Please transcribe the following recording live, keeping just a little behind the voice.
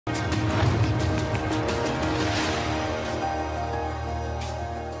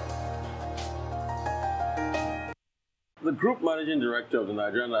the Group Managing Director of the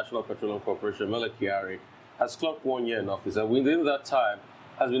Nigerian National Petroleum Corporation, Mele Kyari, has clocked 1 year in office, and within that time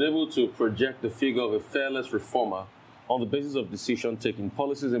has been able to project the figure of a fearless reformer on the basis of decision-taking,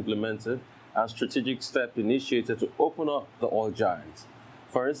 policies implemented, and strategic steps initiated to open up the oil giants.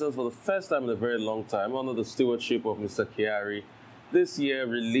 For instance, for the first time in a very long time, under the stewardship of Mr. Kyari, this year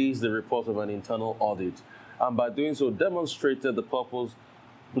released the report of an internal audit, and by doing so demonstrated the proposed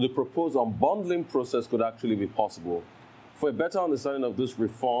unbundling process could actually be possible. For a better understanding of this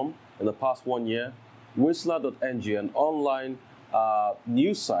reform in the past 1 year, Whistler.ng, an online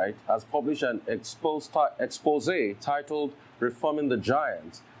news site, has published an expose titled Reforming the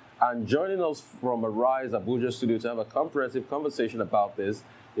Giant. And joining us from Arise Abuja studio to have a comprehensive conversation about this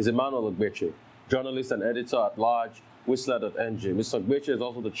is Emmanuel Ogbeche, journalist and editor-at-large, Whistler.ng. Mr. Ogbeche is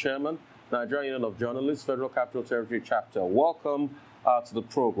also the chairman, Nigerian Union of Journalists, Federal Capital Territory Chapter. Welcome to the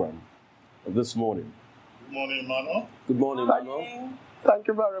program this morning. Good morning, Emmanuel. Good morning, Emmanuel. Thank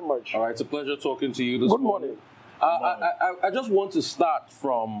you very much. All right, it's a pleasure talking to you this morning. I just want to start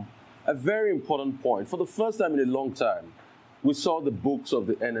from a very important point. For the first time in a long time, we saw the books of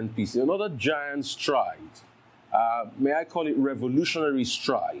the NNPC, another giant stride. May I call it revolutionary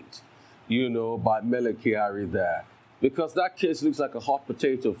stride, by Mele Kyari there. Because that case looks like a hot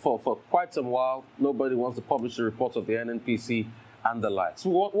potato. For quite some while, nobody wants to publish the reports of the NNPC and the like. So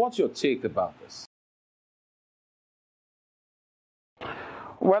what's your take about this?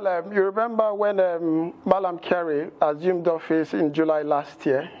 Well, you remember when Mele Kyari assumed office in July last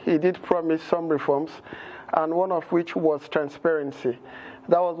year, he did promise some reforms, and one of which was transparency.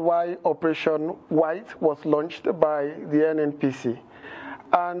 That was why Operation White was launched by the NNPC.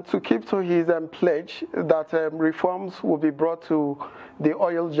 And to keep to his pledge that reforms will be brought to the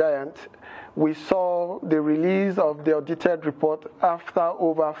oil giant, we saw the release of the audited report after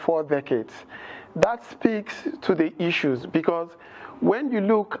over 4 decades. That speaks to the issues, because when you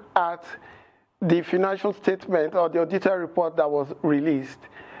look at the financial statement or the audited report that was released,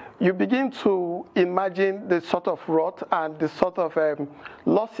 you begin to imagine the sort of rot and the sort of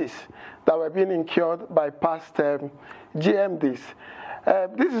losses that were being incurred by past GMDs.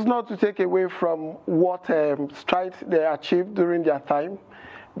 This is not to take away from what strides they achieved during their time,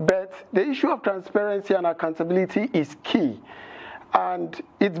 but the issue of transparency and accountability is key. And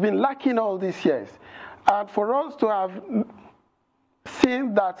it's been lacking all these years. And for us to have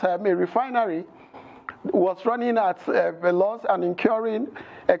seen that a refinery was running at a loss and incurring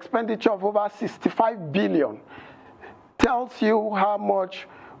expenditure of over 65 billion tells you how much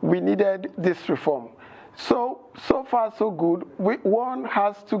we needed this reform. So far so good. One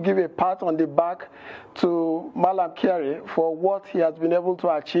has to give a pat on the back to Mele Kyari for what he has been able to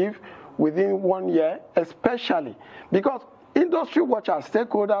achieve within 1 year, especially because industry watchers,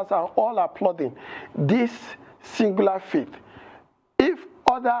 stakeholders are all applauding this singular feat. If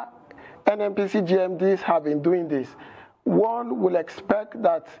other NNPC GMDs have been doing this, one will expect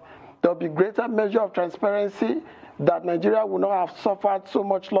that there will be greater measure of transparency, that Nigeria will not have suffered so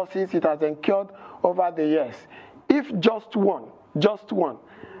much losses it has incurred over the years. If just one,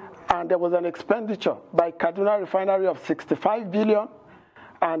 and there was an expenditure by Kaduna Refinery of 65 billion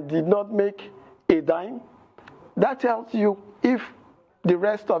and did not make a dime, that tells you if the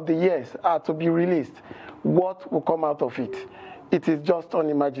rest of the years are to be released, what will come out of it. It is just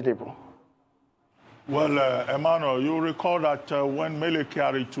unimaginable. Well, Emmanuel, you recall that when Mele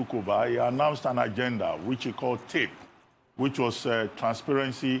Kyari took over, he announced an agenda which he called TAPE, which was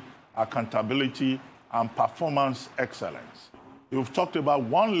transparency, accountability, and performance excellence. You've talked about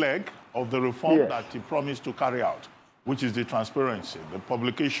one leg of the reform that he promised to carry out, which is the transparency, the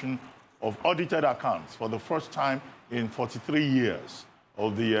publication of audited accounts for the first time in 43 years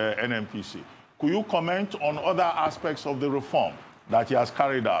of the NNPC. Could you comment on other aspects of the reform that he has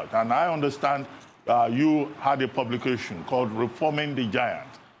carried out? And I understand you had a publication called Reforming the Giant.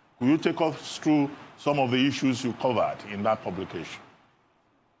 Could you take us through some of the issues you covered in that publication?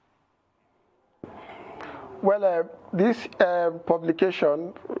 Well, this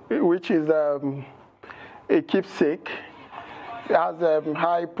publication, which is a keepsake, has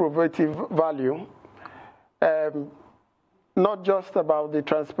high probative value. Not just about the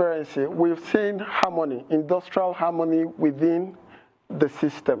transparency. We've seen harmony, industrial harmony within the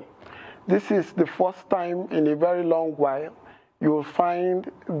system. This is the first time in a very long while you will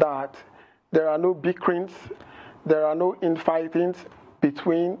find that there are no bickerings, there are no infightings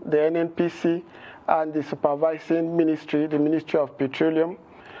between the NNPC and the supervising ministry, the Ministry of Petroleum.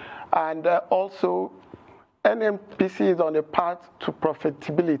 And also, NNPC is on a path to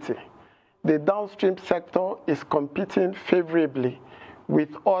profitability. The downstream sector is competing favorably with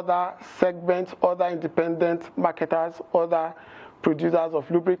other segments, other independent marketers, other producers of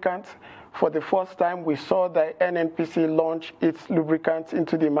lubricants. For the first time, we saw the NNPC launch its lubricants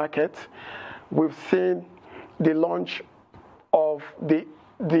into the market. We've seen the launch of the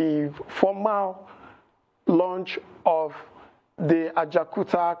formal launch of the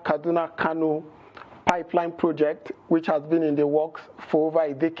Ajaokuta-Kaduna-Kano pipeline project, which has been in the works for over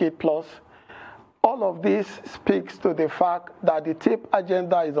a decade plus. All of this speaks to the fact that the TAPE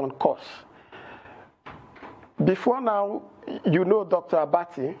agenda is on course. Before now, you know, Dr.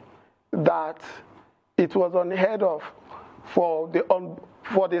 Abati, that it was unheard of for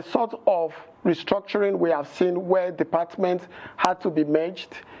the sort of restructuring we have seen where departments had to be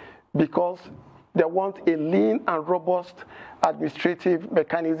merged because they want a lean and robust administrative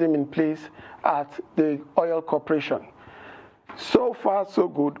mechanism in place at the oil corporation. So far, so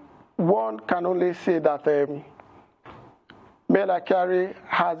good. One can only say that Mele Kyari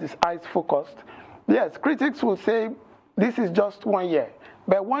has his eyes focused. Yes, critics will say this is just 1 year,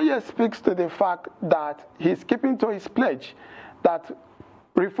 but 1 year speaks to the fact that he's keeping to his pledge that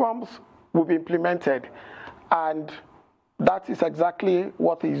reforms will be implemented, and that is exactly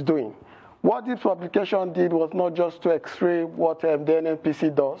what he's doing. What this publication did was not just to x-ray what the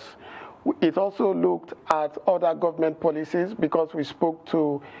NNPC does. It also looked at other government policies because we spoke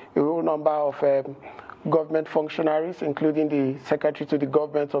to a whole number of government functionaries, including the Secretary to the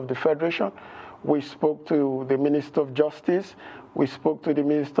Government of the Federation. We spoke to the Minister of Justice. We spoke to the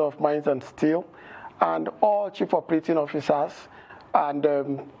Minister of Mines and Steel, and all chief operating officers and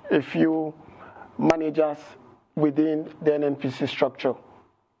a few managers within the NNPC structure.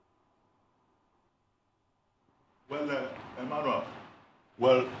 Well, Emmanuel,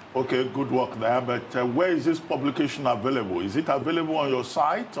 well, okay, good work there, but where is this publication available? Is it available on your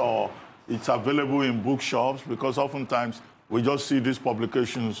site or it's available in bookshops? Because oftentimes we just see these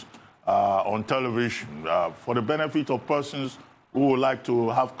publications on television. For the benefit of persons who would like to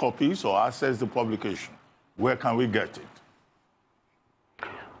have copies or access the publication, where can we get it?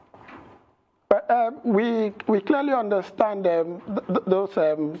 We clearly understand those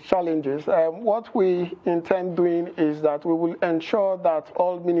challenges. What we intend doing is that we will ensure that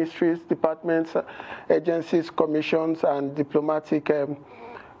all ministries, departments, agencies, commissions, and diplomatic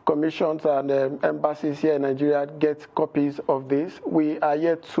commissions and embassies here in Nigeria get copies of this. We are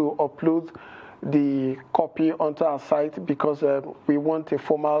yet to upload the copy onto our site because we want a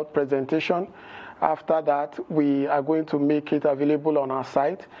formal presentation. After that, we are going to make it available on our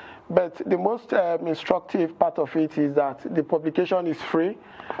site. But the most instructive part of it is that the publication is free,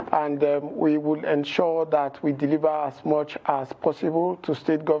 and we will ensure that we deliver as much as possible to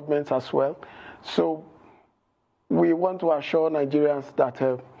state governments as well. So we want to assure Nigerians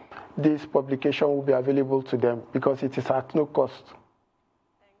that this publication will be available to them because it is at no cost.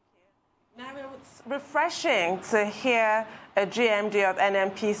 Thank you. Now, it's refreshing to hear a GMD of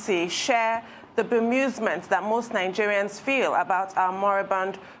NNPC share the bemusement that most Nigerians feel about our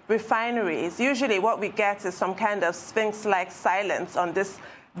moribund refineries. Usually what we get is some kind of sphinx-like silence on this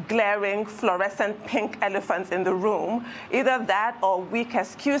glaring fluorescent pink elephant in the room. Either that or weak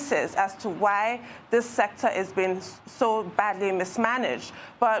excuses as to why this sector is being so badly mismanaged.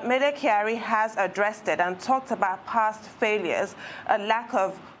 But Mele Kyari has addressed it and talked about past failures, a lack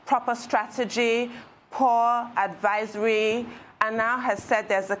of proper strategy, poor advisory, and now has said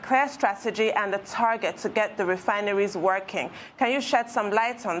there's a clear strategy and a target to get the refineries working. Can you shed some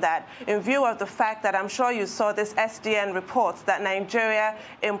light on that in view of the fact that I'm sure you saw this SDN report that Nigeria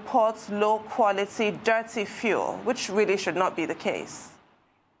imports low-quality, dirty fuel, which really should not be the case?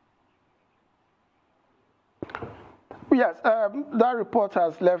 Yes, that report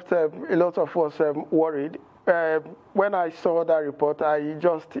has left a lot of us worried. When I saw that report, I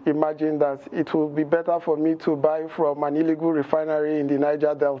just imagined that it would be better for me to buy from an illegal refinery in the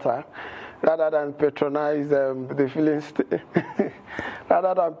Niger Delta rather than patronize the filling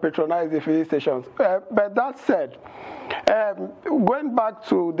stations. But that said, going back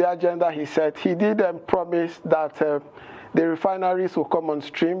to the agenda, he said he did promise that the refineries will come on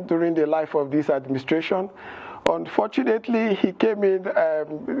stream during the life of this administration. Unfortunately, he came in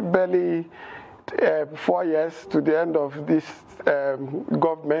barely 4 years to the end of this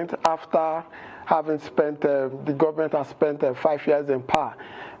government after having spent, the government has spent 5 years in power.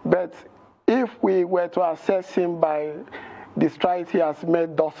 But if we were to assess him by the strides he has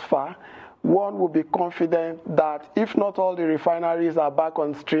made thus far, one would be confident that if not all the refineries are back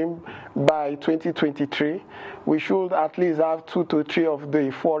on stream by 2023, we should at least have 2 to 3 of the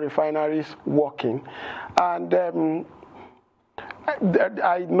 4 refineries working. And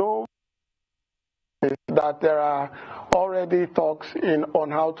I know that there are already talks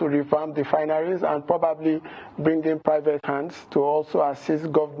on how to revamp the refineries and probably bring in private hands to also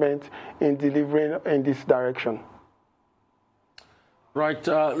assist government in delivering in this direction. Right.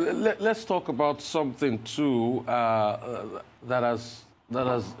 Let's talk about something too that has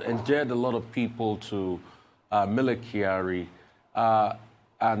endeared a lot of people to Mele Kyari,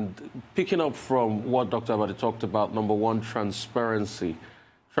 and picking up from what Dr. Abati talked about. Number one, transparency.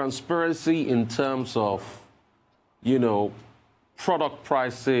 Transparency in terms of, you know, product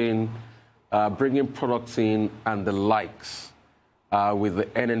pricing, bringing products in, and the likes. With the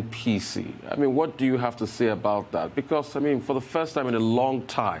NNPC. I mean, what do you have to say about that? Because, I mean, for the first time in a long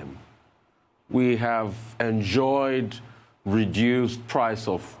time, we have enjoyed reduced price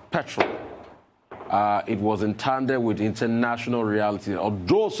of petrol. It was in tandem with international reality,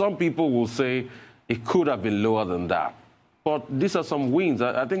 although some people will say it could have been lower than that. But these are some wins.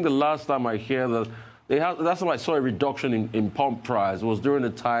 I think the last time I hear that, that's when I saw a reduction in pump price was during the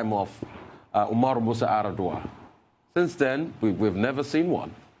time of Umar Musa Aradua. Since then, we've never seen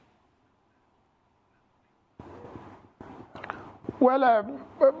one. Well,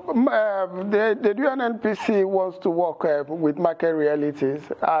 the NNPC wants to work with market realities,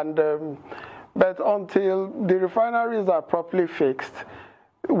 and but until the refineries are properly fixed,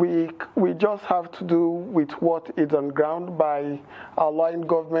 we just have to do with what is on ground by allowing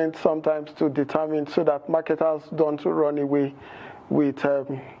government sometimes to determine so that marketers don't run away with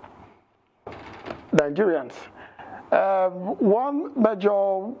Nigerians. One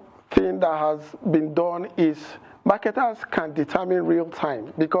major thing that has been done is marketers can determine real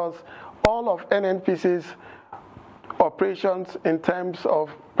time, because all of NNPC's operations in terms of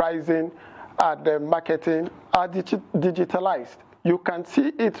pricing and marketing are digitalized. You can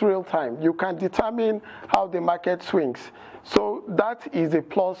see it real time. You can determine how the market swings. So that is a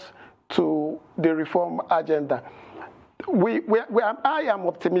plus to the reform agenda. I am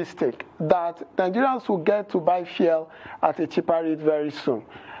optimistic that Nigerians will get to buy fuel at a cheaper rate very soon,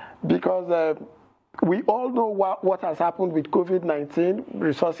 because we all know what has happened with COVID-19.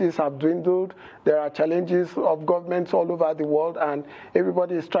 Resources have dwindled. There are challenges of governments all over the world, and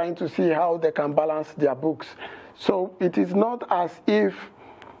everybody is trying to see how they can balance their books. So it is not as if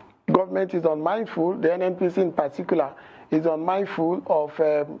government is unmindful, the NNPC in particular is unmindful of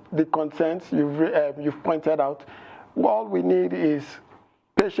the concerns you've pointed out. All we need is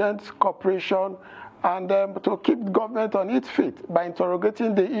patience, cooperation, and to keep government on its feet by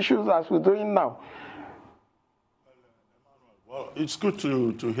interrogating the issues as we're doing now. Well, it's good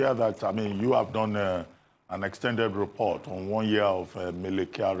to hear that. I mean, you have done an extended report on 1 year of Mele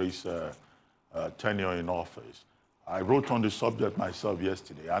Kyari's tenure in office. I wrote on the subject myself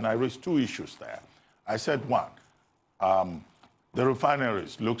yesterday, and I raised two issues there. I said, one, the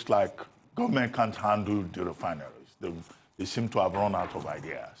refineries, looks like government can't handle the refineries. They seem to have run out of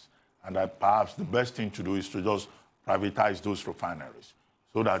ideas, and that perhaps the best thing to do is to just privatize those refineries,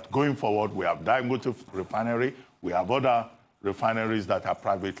 so that going forward we have Dangote refinery, we have other refineries that are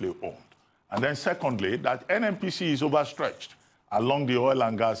privately owned. And then secondly, that NNPC is overstretched along the oil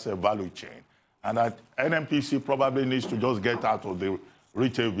and gas value chain, and that NNPC probably needs to just get out of the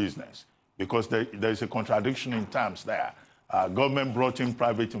retail business, because there's a contradiction in terms there. Government brought in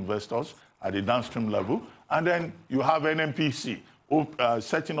private investors at the downstream level, and then you have NNPC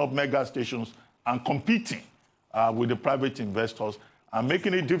setting up mega stations and competing with the private investors and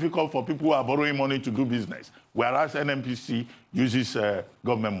making it difficult for people who are borrowing money to do business, whereas NNPC uses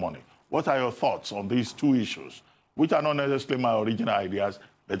government money. What are your thoughts on these two issues, which are not necessarily my original ideas,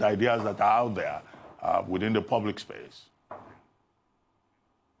 but ideas that are out there within the public space?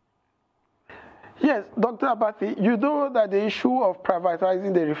 Yes, Dr. Abati, you know that the issue of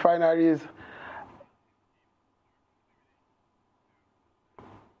privatizing the refineries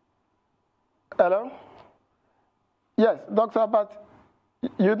Hello? Yes, Dr. Abati,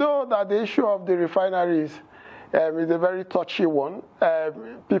 you know that the issue of the refineries is a very touchy one.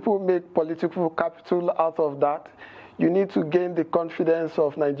 People make political capital out of that. You need to gain the confidence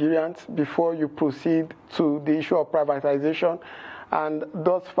of Nigerians before you proceed to the issue of privatization. And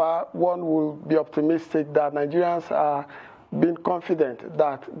thus far, one will be optimistic that Nigerians are being confident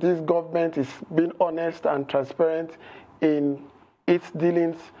that this government is being honest and transparent in its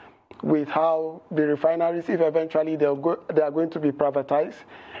dealings with how the refineries, if eventually they are going to be privatized.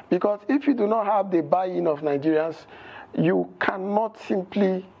 Because if you do not have the buy-in of Nigerians, you cannot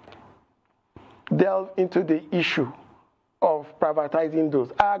simply delve into the issue of privatizing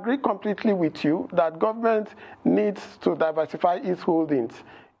those. I agree completely with you that government needs to diversify its holdings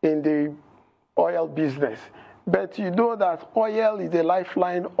in the oil business, but you know that oil is the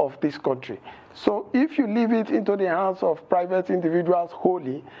lifeline of this country. So if you leave it into the hands of private individuals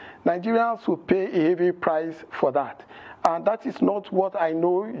wholly, Nigerians will pay a heavy price for that. And that is not what I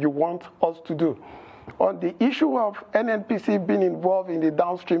know you want us to do. On the issue of NNPC being involved in the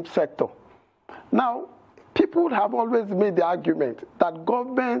downstream sector, now, people have always made the argument that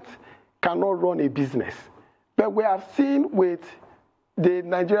government cannot run a business. But we have seen with the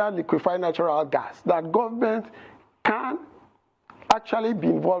Nigerian liquefied natural gas that government can actually be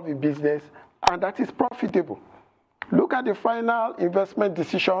involved in business, and that is profitable. Look at the final investment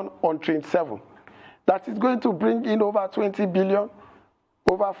decision on Train 7. That is going to bring in over 20 billion,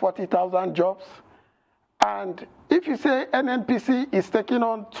 over 40,000 jobs. And if you say NNPC is taking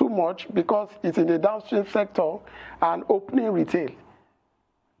on too much because it's in the downstream sector and opening retail,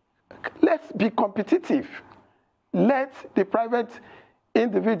 let's be competitive. Let the private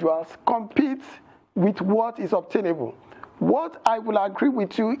individuals compete with what is obtainable. What I will agree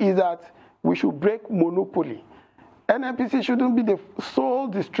with you is that we should break monopoly. NNPC shouldn't be the sole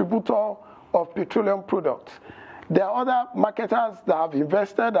distributor of petroleum products. There are other marketers that have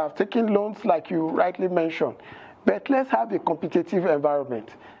invested, that have taken loans, like you rightly mentioned. But let's have a competitive environment.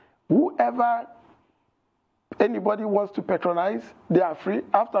 Whoever anybody wants to patronize, they are free.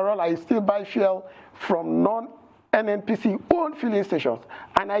 After all, I still buy fuel from non-NNPC-owned filling stations,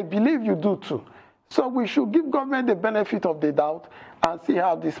 and I believe you do too. So we should give government the benefit of the doubt and see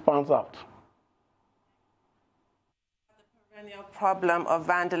how this pans out. Problem of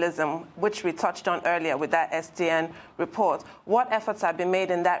vandalism, which we touched on earlier with that SDN report. What efforts have been made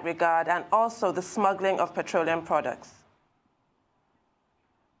in that regard, and also the smuggling of petroleum products?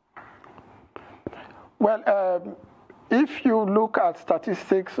 Well, if you look at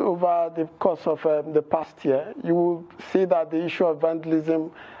statistics over the course of the past year, you will see that the issue of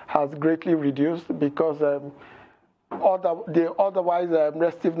vandalism has greatly reduced because the otherwise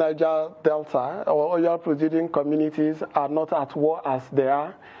restive Niger Delta or oil-producing communities are not at war as they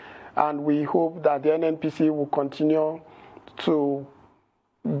are, and we hope that the NNPC will continue to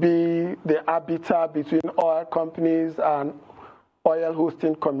be the arbiter between oil companies and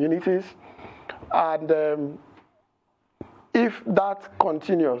oil-hosting communities. And if that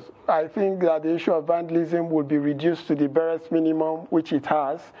continues, I think that the issue of vandalism will be reduced to the barest minimum, which it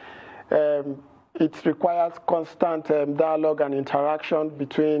has. It requires constant dialogue and interaction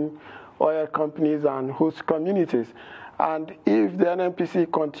between oil companies and host communities. And if the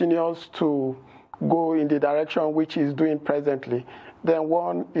NNPC continues to go in the direction which it's doing presently, then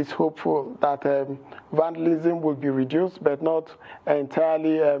one is hopeful that vandalism will be reduced, but not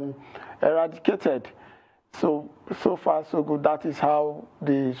entirely eradicated. So far, so good. That is how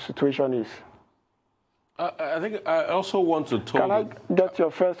the situation is. I think I also want to talk... Can I get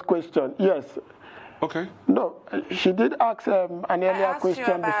your first question? Yes. Okay. No, she did ask an earlier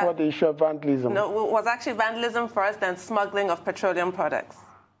question before the issue of vandalism. No, it was actually vandalism first, then smuggling of petroleum products.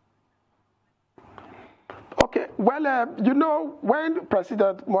 Okay, well, you know, when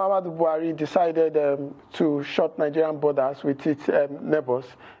President Muhammadu Buhari decided to shut Nigerian borders with its neighbors,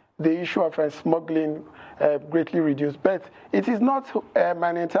 the issue of smuggling greatly reduced. But it is not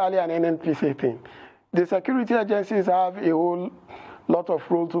entirely an NNPC thing. The security agencies have a whole lot of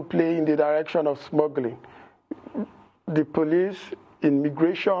role to play in the direction of smuggling. The police,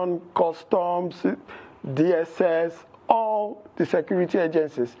 immigration, customs, DSS, all the security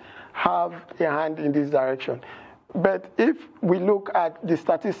agencies have a hand in this direction. But if we look at the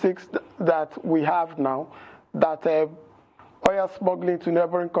statistics that we have now, that oil smuggling to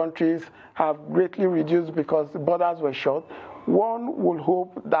neighboring countries have greatly reduced because the borders were shut, one would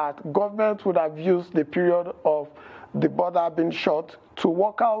hope that government would have used the period of the border being shut to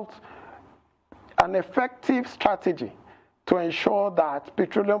work out an effective strategy to ensure that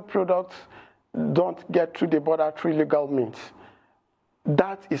petroleum products don't get through the border through illegal means.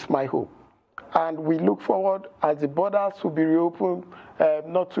 That is my hope. And we look forward, as the borders will be reopened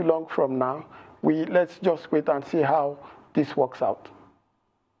not too long from now, let's just wait and see how this works out.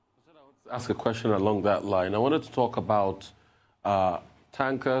 Ask a question along that line. I wanted to talk about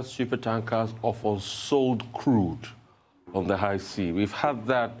tankers, super tankers of unsold crude on the high sea. We've had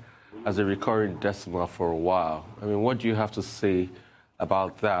that as a recurring decimal for a while. I mean, what do you have to say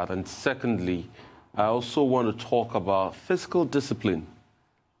about that? And secondly, I also want to talk about fiscal discipline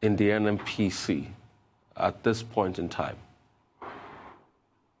in the NNPC at this point in time.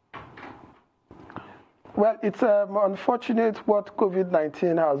 Well, it's unfortunate what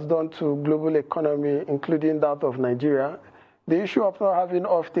COVID-19 has done to global economy, including that of Nigeria. The issue of not having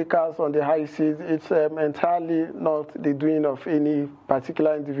off-takers on the high seas, it's entirely not the doing of any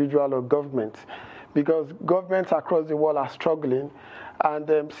particular individual or government. because governments across the world are struggling.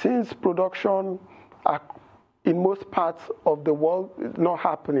 And since production in most parts of the world is not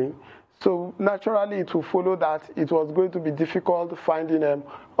happening, so naturally it will follow that it was going to be difficult finding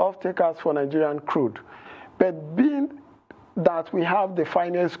off-takers for Nigerian crude. But being that we have the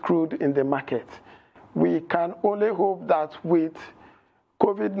finest crude in the market, we can only hope that with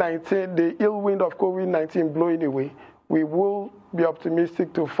COVID-19, the ill wind of COVID-19 blowing away, we will be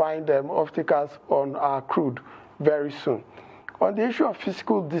optimistic to find off-takers on our crude very soon. On the issue of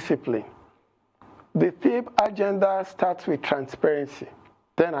fiscal discipline, the TAPE agenda starts with transparency,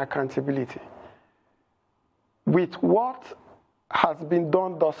 then accountability. With what has been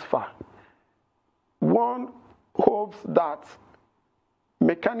done thus far, one hopes that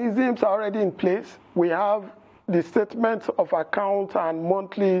mechanisms are already in place. We have the statement of account and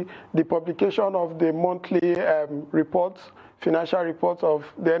the publication of the monthly reports, financial reports of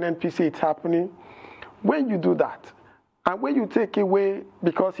the NNPC, it's happening. When you do that, and when you take away,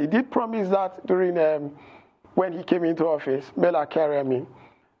 because he did promise that during when he came into office, Mele Kyari,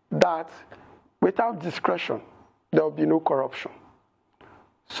 that without discretion, there will be no corruption.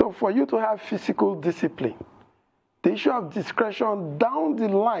 So for you to have fiscal discipline, the issue of discretion down the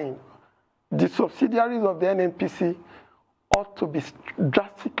line, the subsidiaries of the NNPC ought to be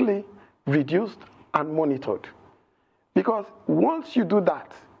drastically reduced and monitored. Because once you do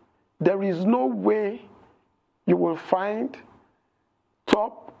that, there is no way you will find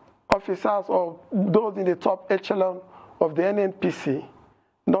top officers or those in the top echelon of the NNPC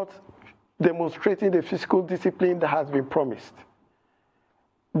not demonstrating the fiscal discipline that has been promised.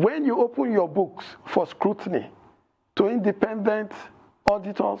 When you open your books for scrutiny to independent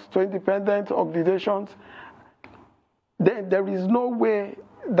auditors, to independent organizations, then there is no way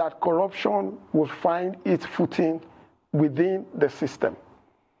that corruption will find its footing within the system.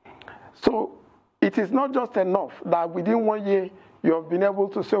 So it is not just enough that within 1 year you have been able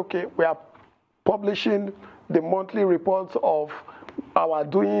to say, okay, we are publishing the monthly reports of our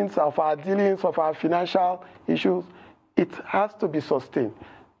doings, of our dealings, of our financial issues. It has to be sustained.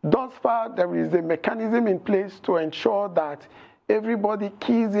 Thus far, there is a mechanism in place to ensure that everybody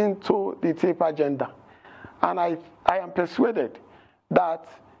keys into the TAPE agenda. And I am persuaded that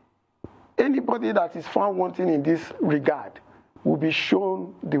anybody that is found wanting in this regard will be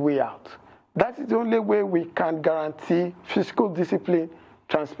shown the way out. That is the only way we can guarantee fiscal discipline,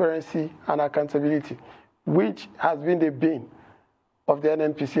 transparency, and accountability, which has been the bane of the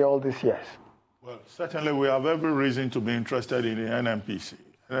NNPC all these years. Well, certainly we have every reason to be interested in the NNPC.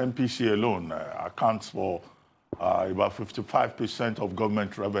 NNPC alone accounts for about 55% of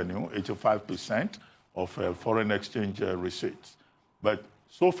government revenue, 85% of foreign exchange receipts. But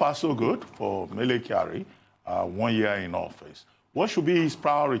so far, so good for Mele Kyari, 1 year in office. What should be his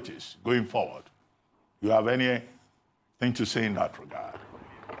priorities going forward? You have anything to say in that regard?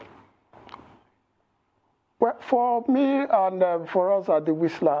 Well, for me and for us at the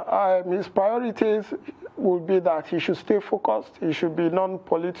Whistler, his priorities would be that he should stay focused, he should be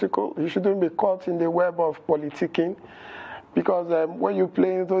non-political, he shouldn't be caught in the web of politicking, because when you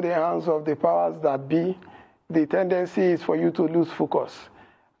play into the hands of the powers that be, the tendency is for you to lose focus.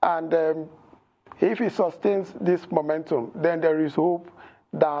 And if he sustains this momentum, then there is hope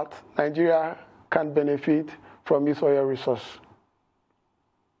that Nigeria can benefit from its oil resource.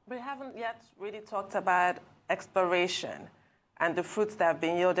 We haven't yet really talked about exploration and the fruits that have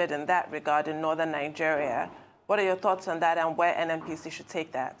been yielded in that regard in northern Nigeria. What are your thoughts on that and where NNPC should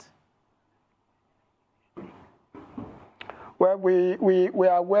take that? Well, we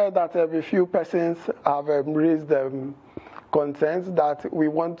are aware that a few persons have raised concerns that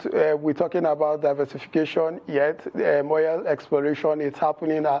we're talking about diversification, yet oil exploration is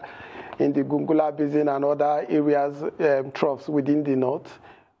happening in the Gungula Basin and other areas, troughs within the north.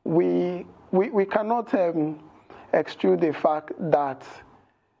 We cannot exclude the fact that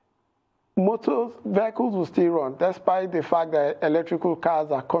vehicles will still run, despite the fact that electrical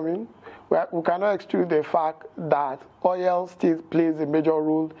cars are coming. We cannot exclude the fact that oil still plays a major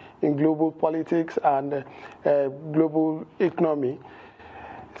role in global politics and global economy.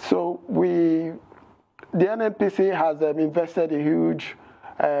 So the NNPC has invested a huge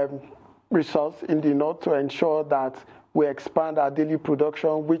resource in the north to ensure that we expand our daily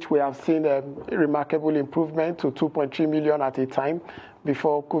production, which we have seen a remarkable improvement to 2.3 million at a time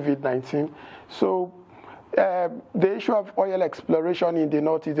before COVID-19. So the issue of oil exploration in the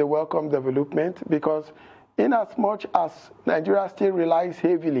north is a welcome development, because in as much as Nigeria still relies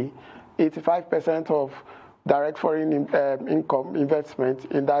heavily, 85% of direct foreign income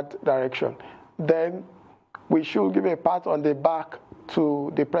investment in that direction, then we should give a pat on the back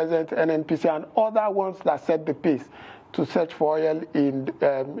to the present NNPC and other ones that set the pace to search for oil in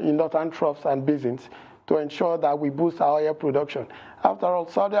northern troughs and basins to ensure that we boost our oil production. After all,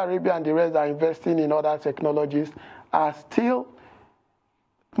 Saudi Arabia and the rest are investing in other technologies, are still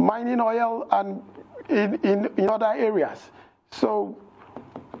mining oil and in other areas. So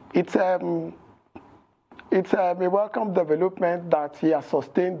it's a welcome development that he has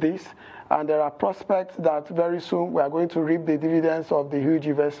sustained this, and there are prospects that very soon we are going to reap the dividends of the huge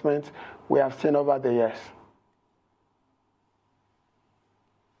investments we have seen over the years.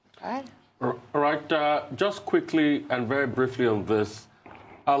 All right. Just quickly and very briefly on this,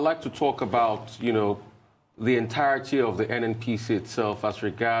 I'd like to talk about, the entirety of the NNPC itself as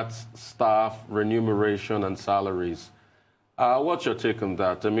regards staff, remuneration, and salaries. What's your take on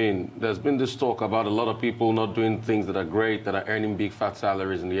that? I mean, there's been this talk about a lot of people not doing things that are great, that are earning big fat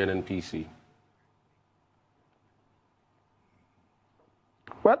salaries in the NNPC.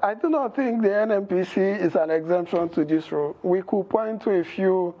 Well, I do not think the NNPC is an exemption to this rule. We could point to a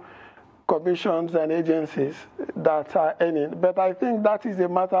few commissions and agencies that are earning, but I think that is a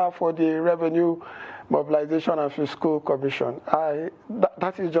matter for the Revenue Mobilization and Fiscal Commission.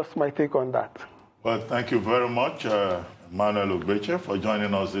 That is just my take on that. Well, thank you very much, Emmanuel Ogbeche, for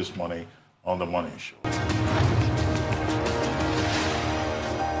joining us this morning on The Morning Show.